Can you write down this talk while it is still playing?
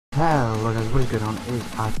Hello guys, what is going on? It is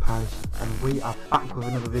iParis and we are back with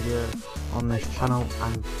another video on this channel,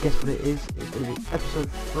 and guess what it is? It's going to be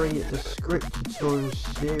episode 3 of the Skript tutorial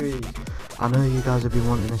series. I know you guys have been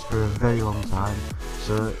wanting this for a very long time,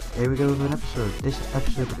 so here we go with an episode. This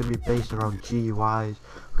episode is going to be based around GUIs.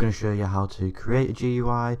 We're going to show you how to create a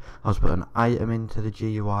GUI, how to put an item into the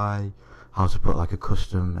GUI, how to put like a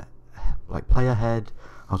custom player head,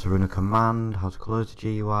 how to run a command, how to close the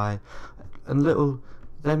GUI, and little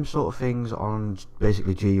them sort of things on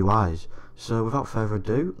basically GUIs. So without further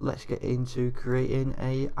ado, let's get into creating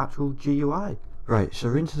a actual GUI. Right, so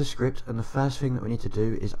we're into the script, and the first thing that we need to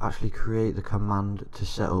do is actually create the command to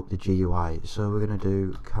set up the GUI. So we're going to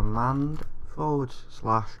do command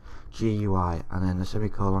 /GUI and then the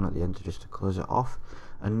semicolon at the end just to close it off.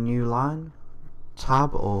 A new line,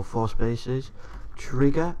 tab or 4 spaces,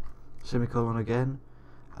 trigger, semicolon again,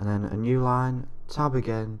 and then a new line, tab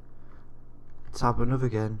again, tab another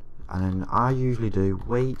again, and then I usually do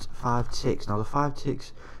wait 5 ticks. Now the 5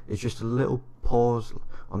 ticks is just a little pause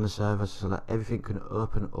on the server so that everything can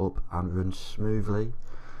open up and run smoothly,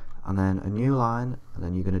 and then a new line, and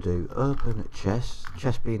then you're going to do open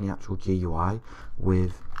chest being the actual GUI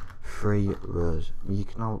with 3 rows. You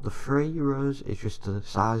can now, the 3 rows is just the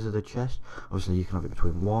size of the chest. Obviously you can have it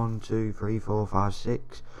between 1, 2, 3, 4, 5,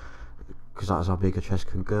 6 because that is how big a chest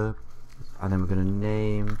can go. And then we're going to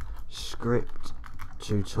name Skript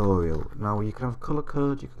tutorial. Now you can have color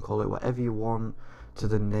code, you can call it whatever you want to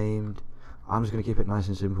the named. I'm just going to keep it nice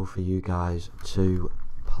and simple for you guys to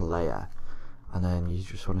player, and then you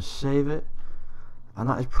just want to save it, and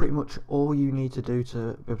that is pretty much all you need to do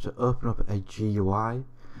to be able to open up a GUI.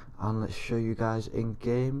 And let's show you guys in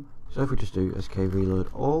game. So if we just do SK reload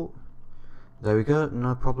all, there we go,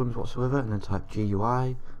 no problems whatsoever, and then type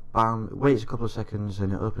GUI. Bam, it waits a couple of seconds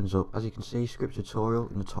and it opens up, as you can see, Skript tutorial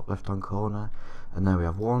in the top left hand corner, and there we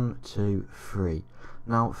have 1, 2, 3.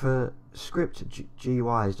 Now for Skript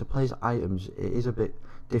GUIs to place items, it is a bit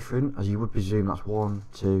different, as you would presume that's 1,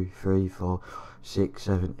 2, 3, 4, 6,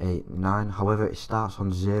 7, 8, 9. However, it starts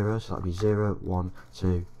on 0, so that'll be 0, 1,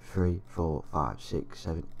 2, 3, 4, 5, 6,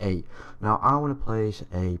 7, 8. Now I want to place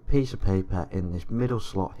a piece of paper in this middle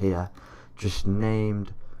slot here, just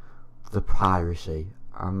named the piracy.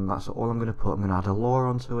 And that's all I'm going to put. I'm going to add a law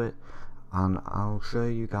onto it, and I'll show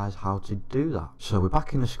you guys how to do that. So we're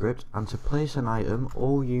back in the script, and to place an item,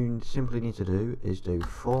 all you simply need to do is do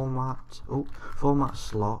format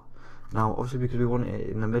slot. Now obviously because we want it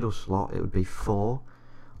in the middle slot, it would be 4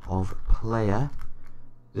 of player.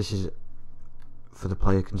 This is for the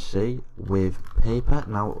player can see, with paper.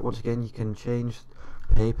 Now once again, you can change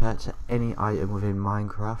paper to any item within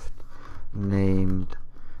Minecraft named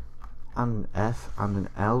and F and an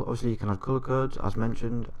L. Obviously you can add color codes, as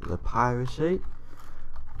mentioned, the piracy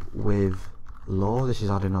with law. This is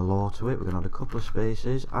adding a law to it. We're going to add a couple of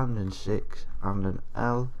spaces, and then 6 and an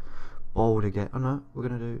L, bold again. Oh no, we're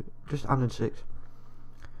going to do just and then 6,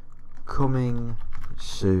 coming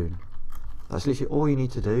soon. That's literally all you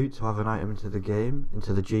need to do to have an item into the game,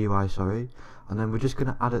 into the GUI, sorry. And then we're just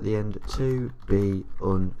going to add at the end to be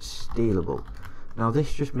unstealable. Now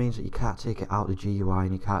this just means that you can't take it out of the GUI,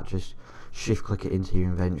 and you can't just shift click it into your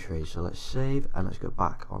inventory. So let's save and let's go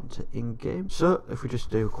back onto in-game. So if we just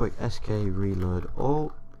do a quick SK reload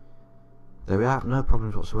all, there we are, no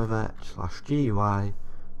problems whatsoever, /GUI,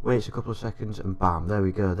 waits a couple of seconds, and bam, there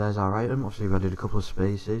we go, there's our item. Obviously we've added a couple of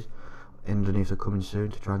spaces underneath the coming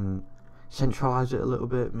soon to try and centralize it a little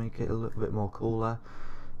bit, make it a little bit more cooler.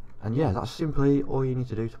 And yeah, that's simply all you need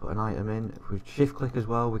to do to put an item in. If we shift click as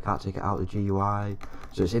well, we can't take it out of the GUI,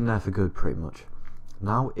 so it's in there for good pretty much.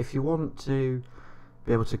 Now if you want to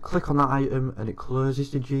be able to click on that item and it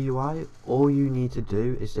closes the GUI, all you need to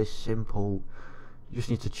do is this simple, you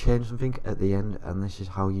just need to change something at the end, and this is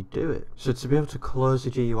how you do it. So to be able to close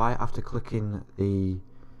the GUI after clicking the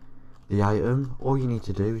item, all you need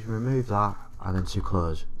to do is remove that and then to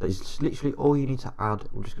close. That is literally all you need to add.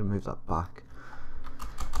 We're just going to move that back.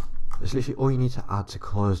 That's literally all you need to add to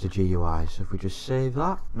close the GUI. So if we just save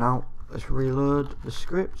that, now let's reload the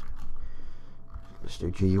script. Let's do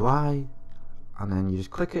GUI, and then you just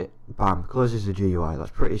click it, bam, closes the GUI. That's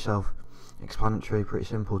pretty self-explanatory, pretty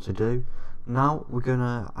simple to do. Now we're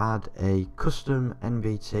gonna add a custom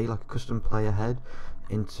NBT, like a custom player head,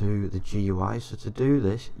 into the GUI. So to do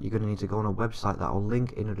this, you're gonna need to go on a website that I'll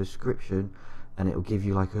link in the description, and it will give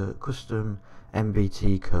you like a custom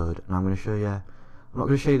NBT code. And I'm going to show you, I'm not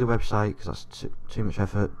going to show you the website because that's too much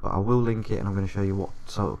effort, but I will link it, and I'm going to show you what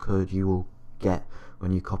sort of code you will get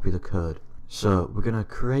when you copy the code. So we're going to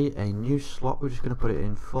create a new slot. We're just going to put it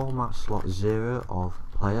in format slot 0 of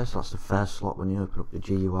player, so that's the first slot when you open up the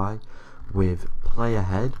GUI, with player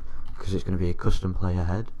head. because it's going to be a custom player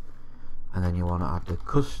head. And then you want to add the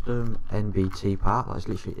custom NBT part, that's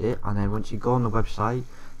literally it. And then once you go on the website,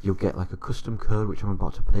 you'll get like a custom code, which I'm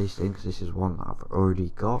about to paste in because this is one that I've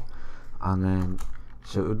already got. And then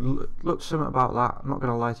so it would look something about that. I'm not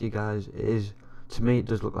going to lie to you guys, it is, to me it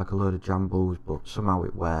does look like a load of jambles, but somehow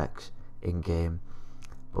it works in game.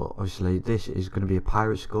 But obviously this is going to be a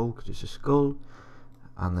pirate skull because it's a skull.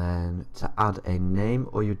 And then to add a name,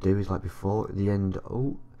 all you do is like before, at the end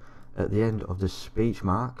of the speech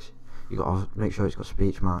marks, you got to make sure it's got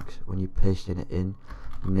speech marks when you're pasting it in.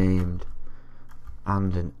 Named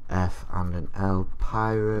and an F and an L,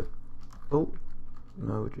 pirate. Oh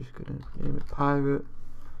no, we're just gonna name it pirate.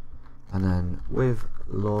 And then with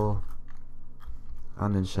law,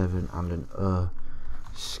 and then 7 and an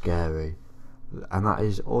scary. And that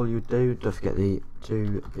is all you do. Don't forget the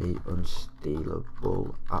to be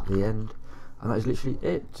unstealable at the end. And that is literally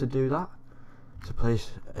it to do that, to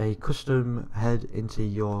place a custom head into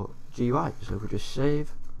your GUI. So if we just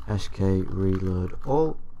save, SK reload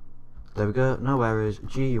all, there we go, no errors,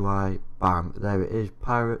 GUI, bam, there it is,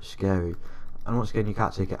 pirate scary. And once again, you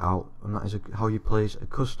can't take it out, and that is how you place a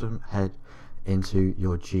custom head into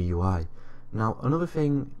your GUI. Now another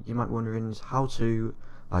thing you might be wondering is how to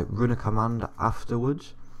like run a command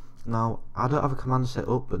afterwards. Now I don't have a command set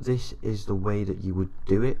up, but this is the way that you would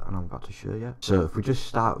do it, and I'm about to show you. So if we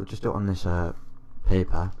just do it on this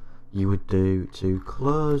paper, you would do to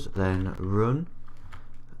close, then run,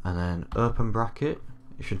 and then open bracket,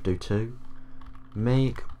 it should do 2,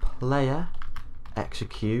 make player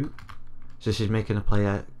execute, so this is making a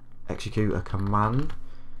player execute a command,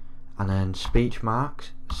 and then speech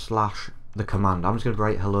marks slash the command. I'm just going to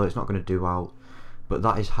write hello, it's not going to do out, but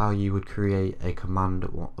that is how you would create a command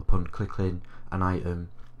upon clicking an item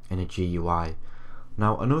in a GUI.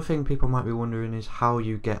 Now another thing people might be wondering is how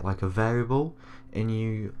you get like a variable in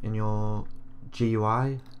your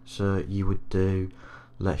GUI. So you would do,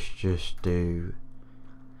 let's just do,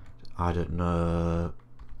 I don't know,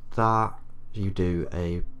 that you do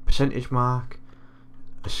a percentage mark,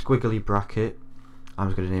 a squiggly bracket, I'm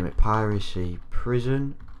just going to name it piracy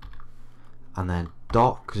prison, and then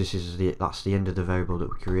dot, because this is that's the end of the variable that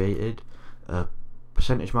we created,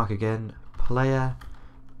 percentage mark again, player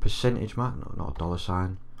percentage mark, no, not a dollar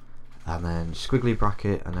sign, and then squiggly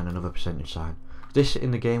bracket, and then another percentage sign. This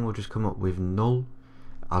in the game will just come up with null,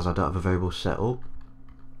 as I don't have a variable set up.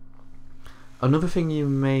 Another thing you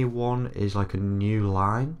may want is like a new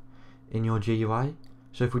line in your GUI.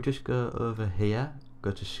 So if we just go over here,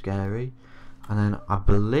 go to scary, and then I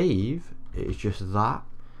believe it is just that,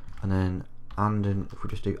 and then if we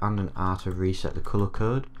just do and an R to reset the color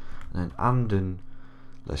code, and then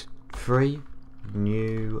let's 3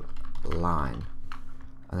 new line,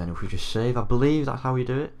 and then if we just save, I believe that's how we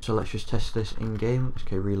do it. So let's just test this in game.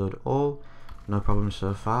 Okay, reload all, no problem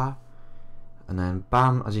so far, and then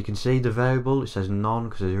bam, as you can see the variable, it says none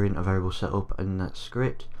because there isn't a variable set up in that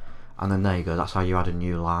script. And then there you go, that's how you add a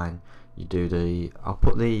new line. You do I'll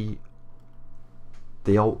put the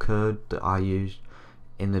alt code that I used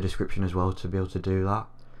in the description as well to be able to do that.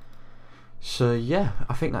 So yeah,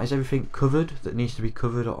 I think that is everything covered that needs to be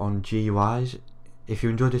covered on GUIs. If you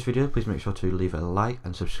enjoyed this video, please make sure to leave a like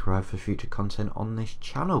and subscribe for future content on this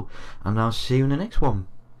channel, and I'll see you in the next one.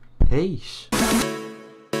 Peace.